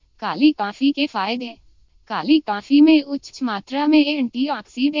काली coffee के फायदे। काली coffee में उच्च मात्रा में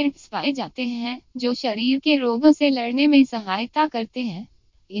एंटीऑक्सीडेंट्स पाए जाते हैं जो शरीर के रोगों से लड़ने में सहायता करते हैं।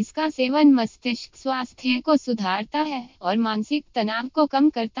 इसका सेवन मस्तिष्क स्वास्थ्य को सुधारता है और मानसिक तनाव को कम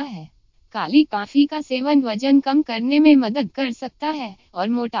करता है। काली कॉफी का सेवन वजन कम करने में मदद कर सकता है और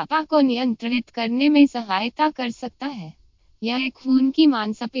मोटापा को नियंत्रित करने में सहायता कर सकता है। यह खून की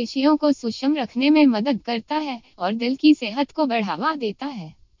मांसपेशियों को सुषम रखने में मदद करता है और दिल की सेहत को बढ़ावा देता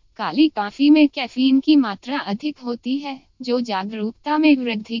है। काली कॉफी में कैफीन की मात्रा अधिक होती है जो जागरूकता में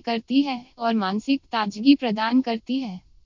वृद्धि करती है और मानसिक ताजगी प्रदान करती है।